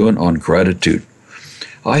up soon on gratitude.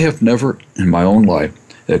 I have never in my own life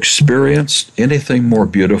experienced anything more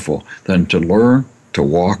beautiful than to learn to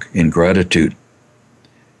walk in gratitude.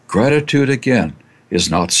 Gratitude, again, is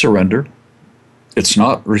not surrender. It's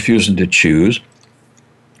not refusing to choose.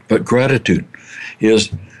 But gratitude is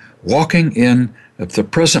walking in at the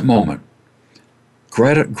present moment,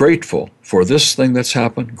 grateful for this thing that's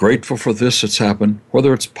happened, grateful for this that's happened,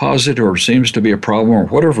 whether it's positive or seems to be a problem or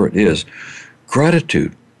whatever it is.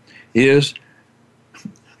 Gratitude is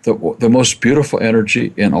the most beautiful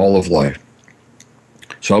energy in all of life.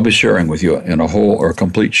 So I'll be sharing with you in a whole or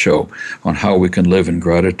complete show on how we can live in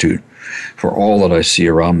gratitude for all that I see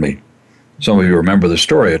around me. Some of you remember the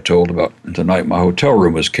story I told about the night my hotel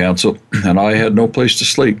room was canceled and I had no place to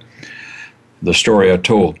sleep. The story I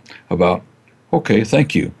told about, okay,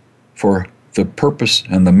 thank you for the purpose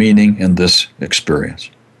and the meaning in this experience.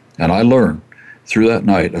 And I learned through that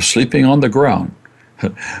night of sleeping on the ground,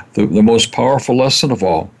 the most powerful lesson of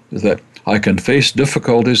all is that I can face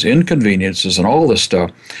difficulties, inconveniences, and all this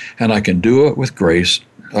stuff, and I can do it with grace.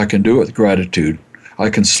 I can do it with gratitude. I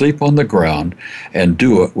can sleep on the ground and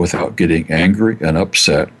do it without getting angry and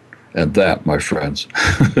upset. And that, my friends,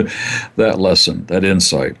 that lesson, that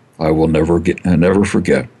insight, I will never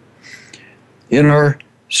forget. In our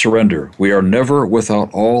surrender, we are never without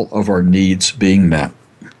all of our needs being met.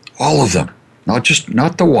 All of them.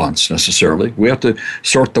 Not the wants necessarily. We have to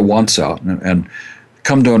sort the wants out and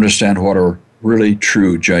come to understand what our really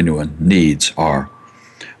true, genuine needs are.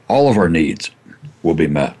 All of our needs will be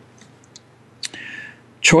met.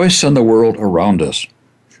 Choice in the world around us.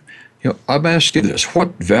 I'm asking you this.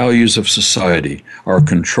 What values of society are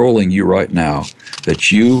controlling you right now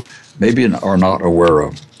that you maybe are not aware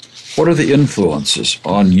of? What are the influences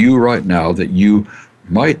on you right now that you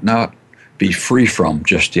might not be free from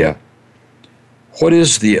just yet? What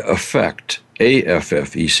is the effect,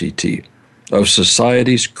 AFFECT, of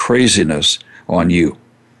society's craziness on you?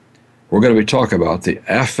 We're going to be talking about the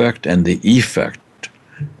affect and the effect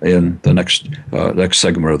in the next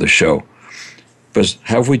segment of the show. But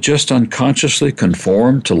have we just unconsciously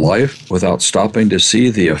conformed to life without stopping to see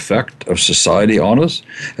the effect of society on us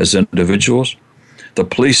as individuals? The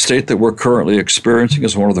police state that we're currently experiencing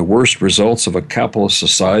is one of the worst results of a capitalist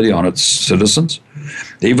society on its citizens.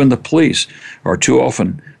 Even the police too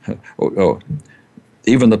often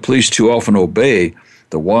obey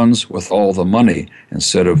the ones with all the money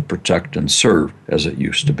instead of protect and serve as it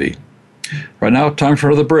used to be. Right now, time for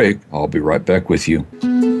another break. I'll be right back with you.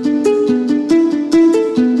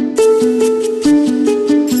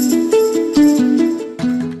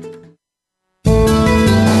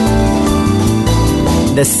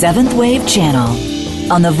 The Seventh Wave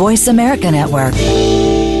Channel on the Voice America Network.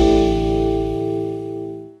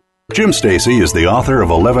 Jim Stacy is the author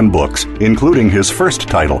of 11 books, including his first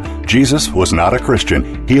title, Jesus Was Not a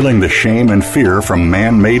Christian, Healing the Shame and Fear from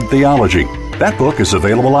Man-Made Theology. That book is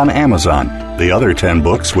available on Amazon. The other 10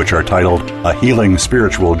 books, which are titled A Healing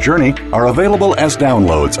Spiritual Journey, are available as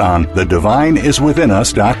downloads on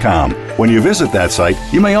thedivineiswithinus.com. When you visit that site,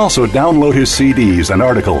 you may also download his CDs and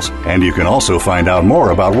articles, and you can also find out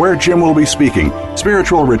more about where Jim will be speaking,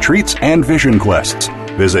 spiritual retreats, and vision quests.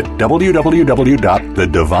 Visit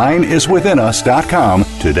www.thedivineiswithinus.com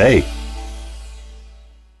today.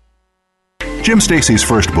 Jim Stacy's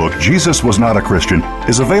first book, Jesus Was Not a Christian,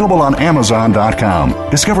 is available on Amazon.com.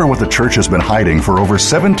 Discover what the church has been hiding for over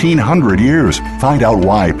 1,700 years. Find out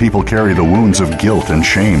why people carry the wounds of guilt and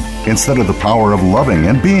shame instead of the power of loving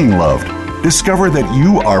and being loved. Discover that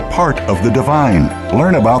you are part of the divine.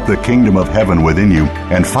 Learn about the kingdom of heaven within you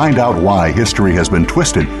and find out why history has been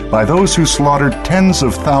twisted by those who slaughtered tens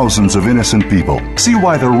of thousands of innocent people. See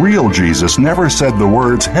why the real Jesus never said the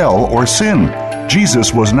words hell or sin.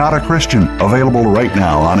 Jesus Was Not a Christian. Available right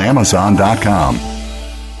now on Amazon.com.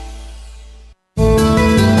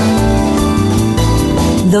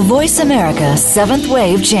 The Voice America Seventh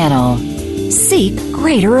Wave Channel. Seek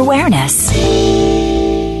greater awareness.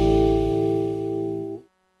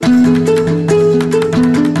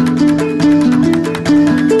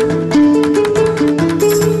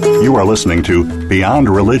 You are listening to Beyond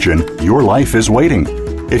Religion, Your Life is Waiting.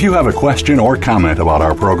 If you have a question or comment about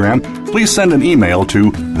our program, please send an email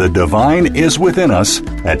to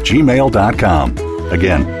thedivineiswithinus@gmail.com.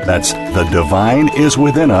 Again, that's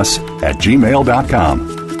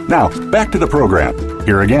thedivineiswithinus@gmail.com. Now, back to the program.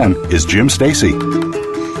 Here again is Jim Stacy.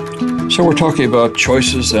 So we're talking about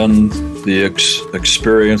choices and the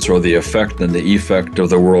experience or the effect and the effect of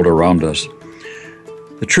the world around us.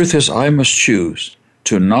 The truth is, I must choose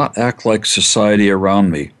to not act like society around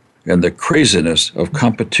me and the craziness of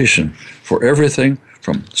competition for everything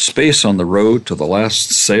from space on the road to the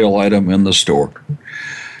last sale item in the store.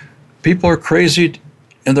 People are crazy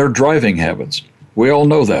in their driving habits. We all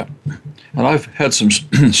know that. And I've had some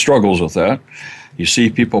struggles with that. You see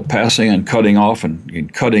people passing and cutting off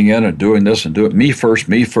and cutting in and doing this and doing me first,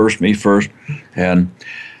 me first, me first. And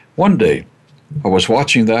one day I was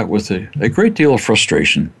watching that with a great deal of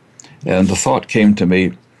frustration. And the thought came to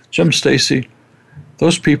me, Jim Stacy,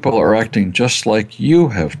 those people are acting just like you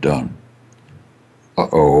have done.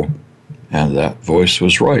 Uh-oh. And that voice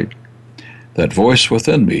was right. That voice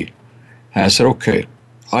within me. And I said, okay,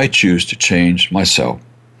 I choose to change myself.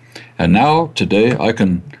 And now, today, I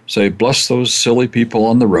can say, bless those silly people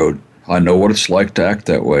on the road. I know what it's like to act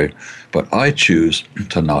that way, but I choose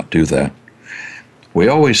to not do that. We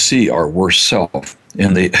always see our worst self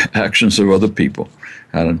in the actions of other people.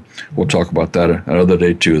 And we'll talk about that another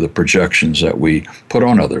day, too, the projections that we put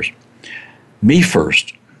on others. Me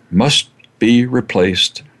first must be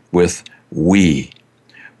replaced with we.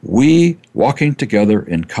 We walking together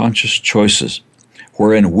in conscious choices,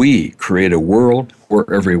 wherein we create a world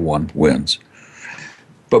where everyone wins.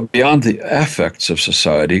 But beyond the affects of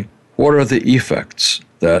society, what are the effects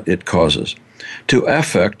that it causes? To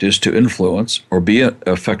affect is to influence or be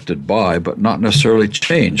affected by, but not necessarily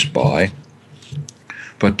changed by.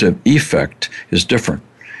 But the effect is different.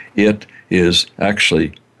 It is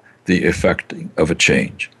actually the effect of a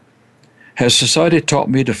change. Has society taught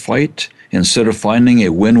me to fight instead of finding a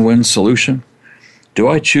win-win solution? Do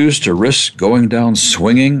I choose to risk going down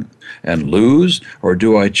swinging and lose, or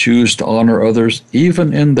do I choose to honor others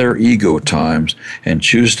even in their ego times and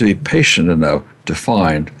choose to be patient enough to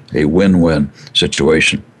find a win-win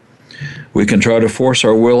situation? We can try to force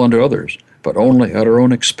our will onto others, but only at our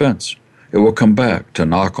own expense. It will come back to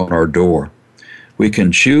knock on our door. We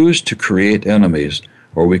can choose to create enemies,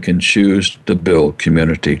 or we can choose to build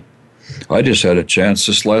community. I just had a chance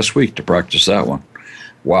this last week to practice that one.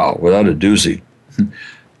 Wow, without a doozy.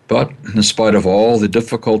 But in spite of all the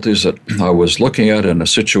difficulties that I was looking at in a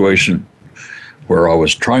situation where I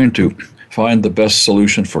was trying to find the best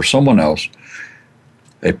solution for someone else,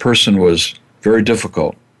 a person was very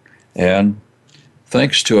difficult. And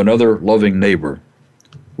thanks to another loving neighbor,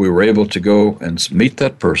 we were able to go and meet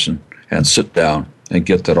that person and sit down and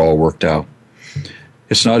get that all worked out.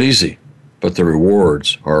 It's not easy, but the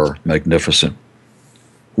rewards are magnificent.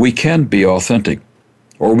 We can be authentic,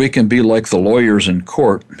 or we can be like the lawyers in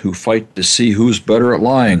court who fight to see who's better at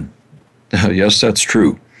lying. Yes, that's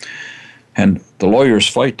true. And the lawyers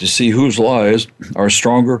fight to see whose lies are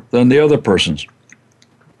stronger than the other person's.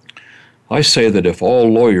 I say that if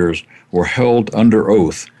all lawyers were held under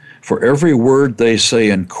oath for every word they say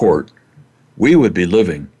in court, we would be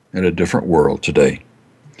living in a different world today.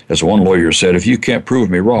 As one lawyer said, if you can't prove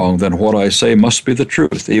me wrong, then what I say must be the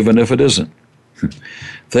truth, even if it isn't.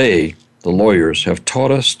 They, the lawyers, have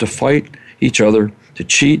taught us to fight each other, to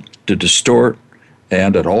cheat, to distort,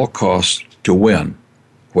 and at all costs to win,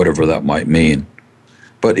 whatever that might mean.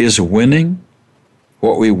 But is winning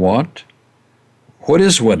what we want? What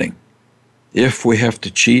is winning if we have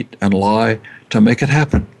to cheat and lie to make it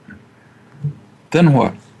happen? Then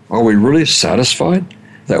what? Are we really satisfied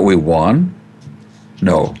that we won?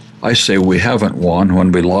 No, I say we haven't won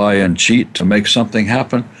when we lie and cheat to make something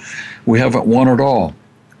happen. We haven't won at all.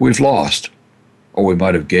 We've lost. Or we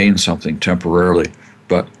might have gained something temporarily,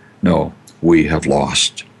 but no, we have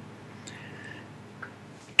lost.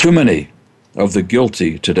 Too many of the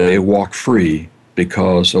guilty today walk free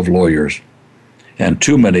because of lawyers, and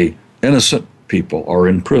too many innocent people are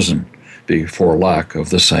in prison for lack of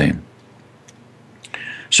the same.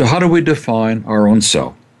 So how do we define our own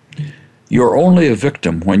self? You're only a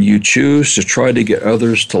victim when you choose to try to get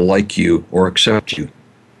others to like you or accept you.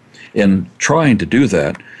 In trying to do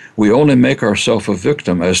that, we only make ourselves a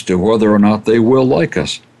victim as to whether or not they will like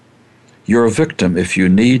us. You're a victim if you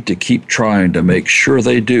need to keep trying to make sure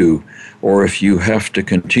they do, or if you have to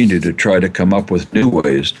continue to try to come up with new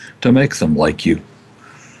ways to make them like you.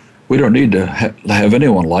 We don't need to have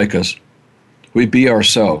anyone like us. We be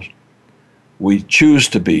ourselves. We choose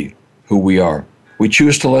to be who we are. We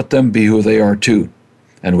choose to let them be who they are too.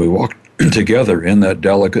 And we walk together in that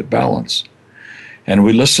delicate balance. And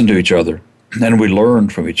we listen to each other, and we learn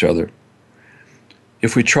from each other.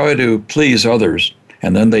 If we try to please others,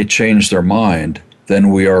 and then they change their mind,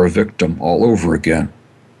 then we are a victim all over again.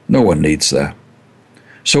 No one needs that.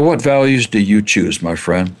 So what values do you choose, my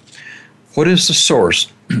friend? What is the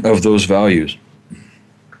source of those values?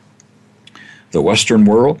 The Western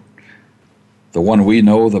world? The one we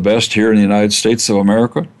know the best here in the United States of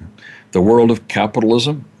America? The world of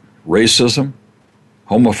capitalism, racism,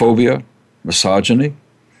 homophobia, misogyny?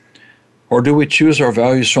 Or do we choose our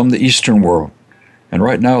values from the Eastern world? And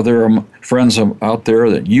right now there are friends out there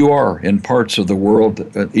that you are in parts of the world,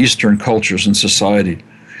 Eastern cultures and society.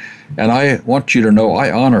 And I want you to know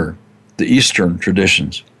I honor the Eastern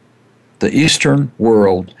traditions. The Eastern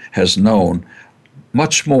world has known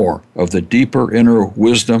much more of the deeper inner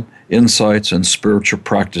wisdom, insights, and spiritual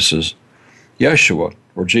practices. Yeshua,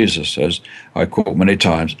 or Jesus, as I quote many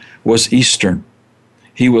times, was Eastern.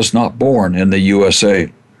 He was not born in the USA.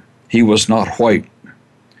 He was not white.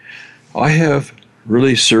 I have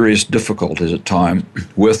really serious difficulties at times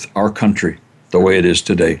with our country, the way it is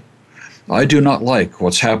today. I do not like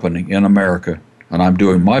what's happening in America, and I'm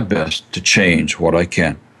doing my best to change what I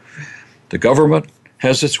can. The government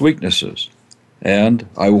has its weaknesses, and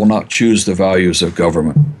I will not choose the values of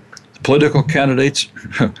government. The political candidates,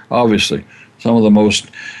 obviously, some of the most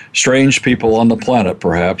strange people on the planet,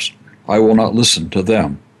 perhaps, I will not listen to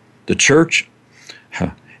them. The church,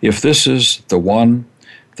 if this is the one,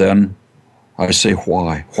 then I say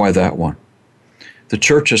why? Why that one? The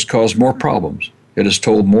church has caused more problems. It has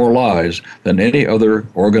told more lies than any other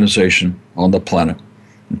organization on the planet.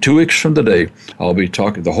 In 2 weeks from today, I'll be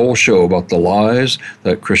talking the whole show about the lies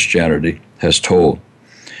that Christianity has told.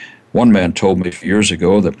 One man told me a few years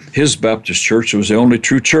ago that his Baptist church was the only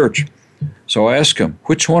true church. So I asked him,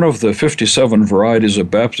 which one of the 57 varieties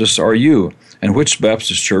of Baptists are you, and which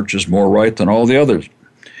Baptist church is more right than all the others?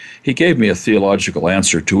 He gave me a theological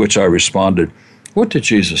answer to which I responded, what did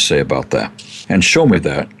Jesus say about that? And show me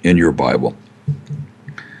that in your Bible.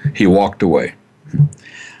 He walked away.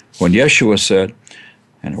 When Yeshua said,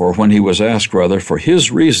 or when he was asked rather, for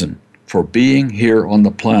his reason for being here on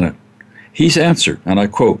the planet, he's answered, and I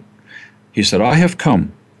quote, he said, I have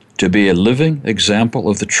come to be a living example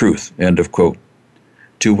of the truth, end of quote.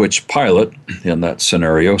 To which Pilate, in that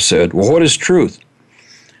scenario, said, well, what is truth?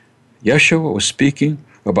 Yeshua was speaking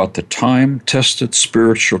about the time-tested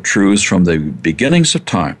spiritual truths from the beginnings of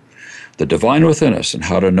time, the divine within us, and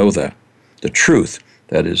how to know that. The truth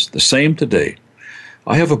that is the same today.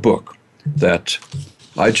 I have a book that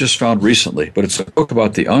I just found recently, but it's a book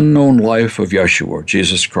about the unknown life of Yeshua,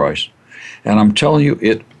 Jesus Christ. And I'm telling you,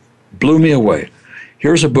 it blew me away.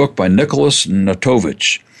 Here's a book by Nicholas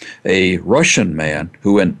Natovich, a Russian man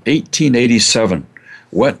who in 1887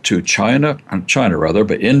 went to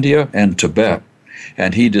India and Tibet,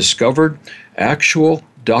 and he discovered actual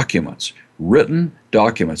documents, written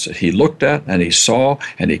documents that he looked at and he saw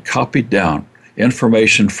and he copied down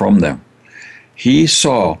information from them. He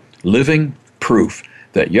saw living proof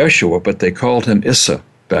that Yeshua, but they called him Issa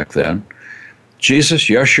back then, Jesus,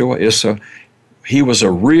 Yeshua, Issa, he was a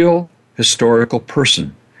real historical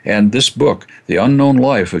person. And this book, The Unknown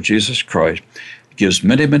Life of Jesus Christ, gives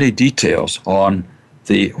many, many details on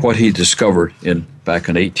what he discovered back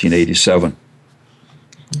in 1887.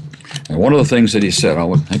 And one of the things that he said,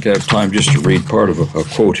 I think I have time just to read part of a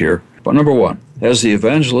quote here. But number one, as the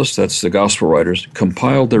evangelists, that's the gospel writers,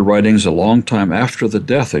 compiled their writings a long time after the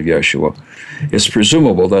death of Yeshua, it's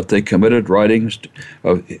presumable that they committed writings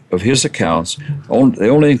of his accounts. They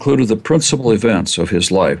only included the principal events of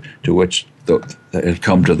his life to which that had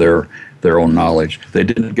come to their own knowledge. They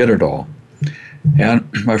didn't get it all. And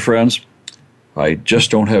my friends, I just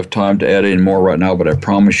don't have time to add any more right now, but I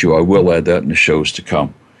promise you I will add that in the shows to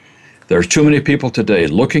come. There are too many people today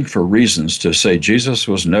looking for reasons to say Jesus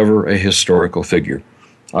was never a historical figure.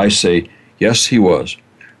 I say, yes, he was.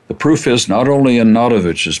 The proof is not only in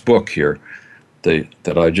Notovich's book here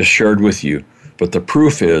that I just shared with you, but the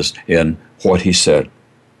proof is in what he said.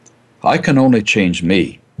 I can only change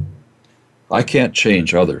me. I can't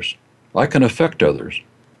change others. I can affect others,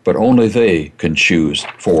 but only they can choose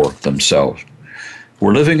for themselves.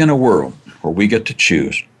 We're living in a world where we get to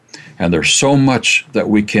choose. And there's so much that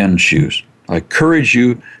we can choose. I encourage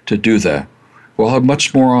you to do that. We'll have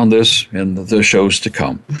much more on this in the shows to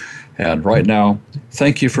come. And right now,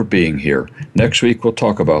 thank you for being here. Next week, we'll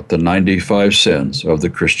talk about the 95 sins of the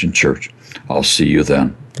Christian church. I'll see you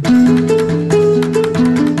then.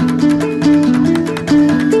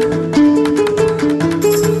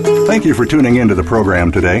 Thank you for tuning into the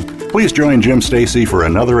program today. Please join Jim Stacy for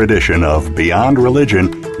another edition of Beyond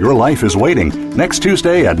Religion. Your Life is Waiting, next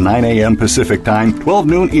Tuesday at 9 a.m. Pacific Time, 12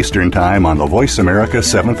 noon Eastern Time on the Voice America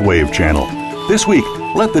 7th Wave Channel. This week,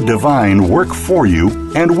 let the divine work for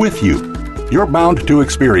you and with you. You're bound to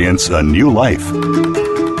experience a new life.